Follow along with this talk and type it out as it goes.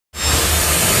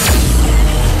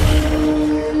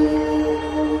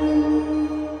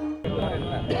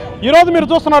ఈరోజు మీరు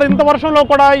చూస్తున్నారు ఇంత వర్షంలో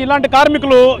కూడా ఇలాంటి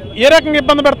కార్మికులు ఏ రకంగా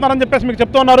ఇబ్బంది పెడుతున్నారని చెప్పేసి మీకు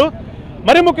చెప్తూ ఉన్నారు.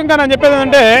 మరీ ముఖ్యంగా నేను చెప్పేది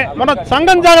ఏంటంటే మన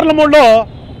సంగం జాగరణ మూడులో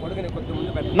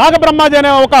నాగబ్రహ్మాజీ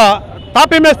అనే ఒక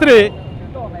తాపీ మేస్త్రి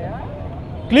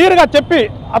క్లియర్గా చెప్పి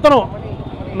అతను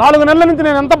 4 నెలల నుంచి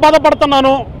నేను ఎంత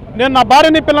బాధపడుతున్నాను, నేను నా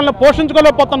భార్యని పిల్లల్ని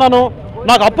పోషించుకోలేకపోతున్నాను,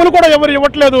 నాకు అప్పులు కూడా ఎవరు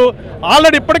ఇవ్వట్లేదు,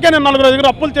 ఆల్రెడీ ఇప్పటికే నేను 4 దగ్గర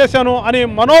అప్పులు చేశాను అని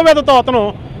మనోవేదతో అతను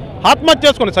ఆత్మహత్య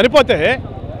చేసుకుని చనిపోతే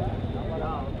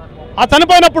ఆ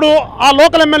చనిపోయినప్పుడు ఆ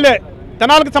లోకల్ ఎమ్మెల్యే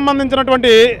తెనాలికి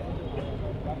సంబంధించినటువంటి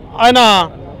ఆయన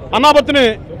అన్నాబత్తుని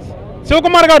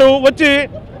శివకుమార్ గారు వచ్చి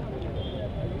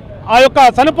ఆ యొక్క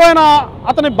చనిపోయిన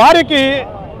అతని భార్యకి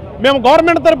మేము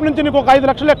గవర్నమెంట్ తరపు నుంచి నీకు ఒక 5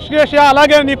 లక్షలు ఎక్స్గ్రేషియా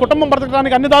అలాగే నీ కుటుంబం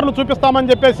బ్రతకడానికి అన్ని దారులు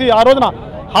చూపిస్తామని చెప్పేసి ఆ రోజున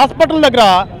హాస్పిటల్ దగ్గర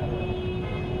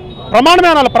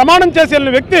ప్రమాణం చేసి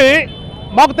వెళ్ళిన వ్యక్తి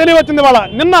మాకు తెలియవచ్చింది. వాళ్ళ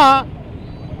నిన్న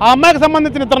ఆ అమ్మాయికి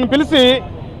సంబంధించిన ఇతరులను పిలిచి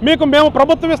మీకు మేము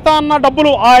ప్రభుత్వం ఇస్తా అన్న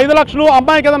డబ్బులు ఆ 5 లక్షలు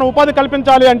అమ్మాయికి ఏదైనా ఉపాధి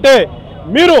కల్పించాలి అంటే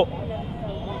మీరు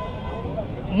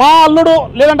మా అల్లుడు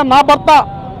లేదంటే నా భర్త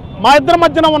మా ఇద్దరి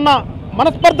మధ్యన ఉన్న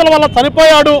మనస్పర్ధల వల్ల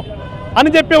చనిపోయాడు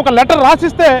అని చెప్పి ఒక లెటర్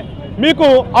రాసిస్తే మీకు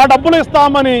ఆ డబ్బులు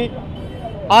ఇస్తామని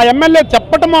ఆ ఎమ్మెల్యే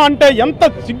చెప్పటము అంటే ఎంత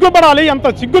సిగ్గుపడాలి, ఎంత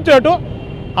సిగ్గుచేటు.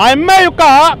 ఆ ఎమ్మెల్యే యొక్క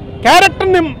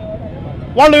క్యారెక్టర్ని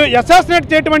వాళ్ళు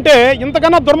అసాసినేట్ చేయటం అంటే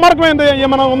ఇంతకన్నా దుర్మార్గమైనది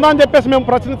ఏమైనా ఉందా అని చెప్పేసి మేము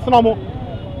ప్రశ్నిస్తున్నాము.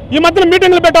 ఈ మధ్యన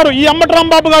మీటింగ్లు పెట్టారు ఈ అంబటి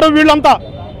రాంబాబు గారు వీళ్ళంతా,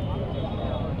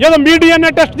 ఏదో మీ DNA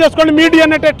టెస్ట్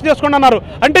చేసుకోండి అన్నారు.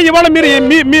 అంటే ఇవాళ మీరు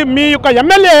మీ యొక్క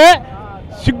ఎమ్మెల్యే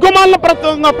సిగ్గుమాలను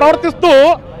ప్రవర్తిస్తూ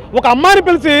ఒక అమ్మాయిని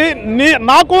పిలిచి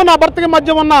నాకు నా భర్తకి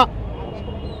మధ్య ఉన్న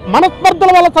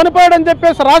మనస్పర్ధల వల్ల చనిపోయాడని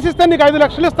చెప్పేసి రాసిస్తే నీకు 5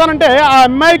 లక్షలు ఇస్తానంటే ఆ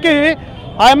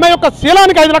అమ్మాయి యొక్క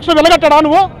శీలానికి 5 లక్షలు వెలగట్టాడా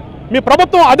నువ్వు? మీ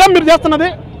ప్రభుత్వం అదే మీరు చేస్తున్నది,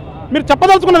 మీరు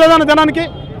చెప్పదలుచుకున్నది ఏదైనా జనానికి?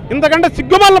 ఇంతకంటే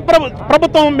సిగ్గుమాల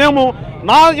ప్రభుత్వం మేము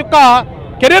నా యొక్క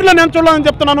కెరీర్లో నేను చూడాలని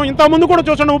చెప్తున్నాను. ఇంతకుముందు కూడా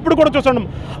చూసాను, ఇప్పుడు కూడా చూసాను.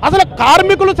 అసలు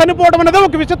కార్మికులు చనిపోవడం అనేది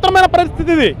ఒక విచిత్రమైన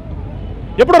పరిస్థితి. ఇది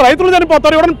ఎప్పుడు రైతులు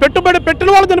చనిపోతారు, ఎవరైనా పెట్టుబడి పెట్టిన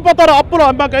వాళ్ళు చనిపోతారు,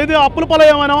 అప్పుల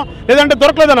పాలయ్యామనో లేదంటే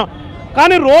దొరకలేదనో.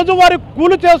 కానీ రోజువారీ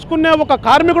కూలి చేసుకునే ఒక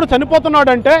కార్మికుడు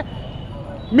చనిపోతున్నాడంటే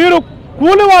మీరు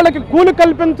వాళ్ళకి కూలి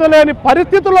కల్పించలేని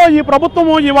పరిస్థితిలో ఈ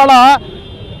ప్రభుత్వము ఇవాళ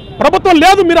ప్రభుత్వం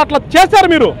లేదు. మీరు అట్లా చేశారు.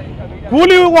 మీరు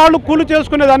కూలి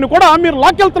చేసుకునేదాన్ని కూడా మీరు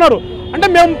లాక్కెళ్తున్నారు. అంటే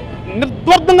మేము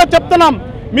నిర్ద్వందంగా చెప్తున్నాం,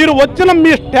 మీరు వచ్చిన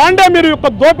మీ స్టాండే మీరు యొక్క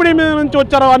దోపిడీ మీద నుంచి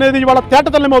వచ్చారు అనేది ఇవాళ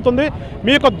తేటతెల్లమవుతుంది.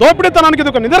 మీ యొక్క దోపిడీతనానికి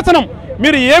ఇది ఒక నిదర్శనం.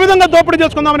 మీరు ఏ విధంగా దోపిడీ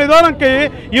చేసుకుందామనే విధానానికి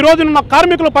ఈ రోజు నిన్న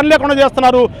కార్మికులు పని లేకుండా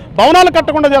చేస్తున్నారు, భవనాలు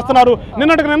కట్టకుండా చేస్తున్నారు.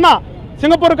 నిన్న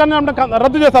సింగపూర్ కన్యాం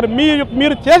రద్దు చేశారు.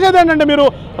 మీరు చేసేది ఏంటంటే మీరు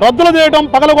రద్దులు చేయడం,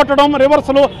 పగలగొట్టడం,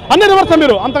 రివర్సులు అన్ని రివర్స్.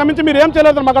 మీరు అంతకుమించి మీరు ఏం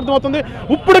చేయలేదని మాకు అర్థమవుతుంది.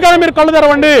 ఇప్పుడు కానీ మీరు కళ్ళు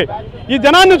తెరవండి, ఈ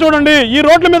జనాన్ని చూడండి, ఈ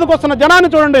రోడ్ల మీదకి వస్తున్న జనాన్ని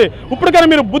చూడండి. ఇప్పుడు కానీ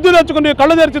మీరు బుద్ధి తెచ్చుకుని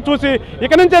కళ్ళు తెరిచి చూసి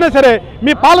ఇక నుంచైనా సరే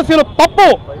మీ పాలసీలు తప్పు,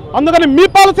 అందుకని మీ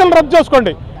పాలసీలను రద్దు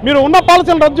చేసుకోండి. మీరు ఉన్న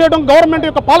పాలసీలను రద్దు చేయడం, గవర్నమెంట్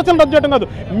యొక్క పాలసీలను రద్దు చేయడం కాదు,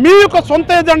 మీ యొక్క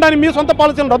సొంత ఎజెండాని మీ సొంత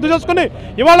పాలసీలను రద్దు చేసుకుని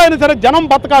ఇవాళ అయినా సరే జనం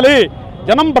బతకాలి,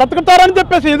 జనం బ్రతుకుతారని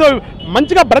చెప్పేసి ఏదో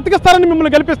మంచిగా బ్రతికిస్తారని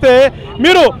మిమ్మల్ని గెలిపిస్తే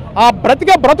మీరు ఆ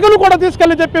బ్రతుకులు కూడా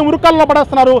తీసుకెళ్ళి చెప్పి ఉరుకాల్లో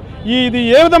పడేస్తున్నారు. ఇది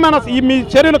ఏ విధమైన మీ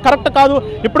చర్యలు కరెక్ట్ కాదు.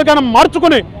 ఇప్పటికైనా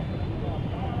మార్చుకుని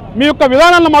మీ యొక్క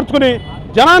విధానాలను మార్చుకుని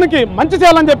జనానికి మంచి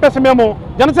చేయాలని చెప్పేసి మేము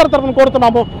జనసేన తరఫున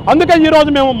కోరుతున్నాము. అందుకే ఈరోజు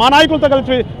మేము మా నాయకులతో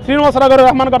కలిసి శ్రీనివాసరావు గారు,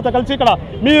 రెహమాన్ గారితో కలిసి ఇక్కడ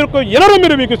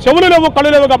మీకు చెవులు లేవు,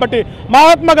 కళ్ళు లేవు కాబట్టి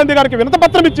మహాత్మా గాంధీ గారికి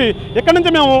వినతిపత్రం ఇచ్చి ఇక్కడి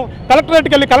నుంచి మేము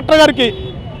కలెక్టరేట్కి వెళ్ళి కలెక్టర్ గారికి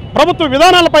ప్రభుత్వ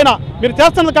విధానాలపైన మీరు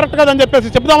చేస్తున్నది కరెక్ట్ కాదని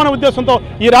చెప్పేసి చెప్దామనే ఉద్దేశంతో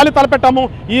ఈ ర్యాలీ తలపెట్టాము.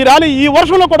 ఈ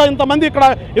వర్షంలో కూడా ఇంతమంది ఇక్కడ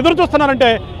ఎదురు చూస్తున్నారంటే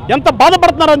ఎంత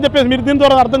బాధపడుతున్నారని చెప్పేసి మీరు దీని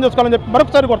ద్వారా అర్థం చేసుకోవాలని చెప్పి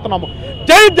మరొకసారి కోరుతున్నాము.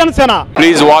 జై Janasena.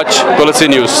 Please watch Tulasi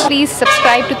news. Please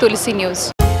subscribe to Tulasi news.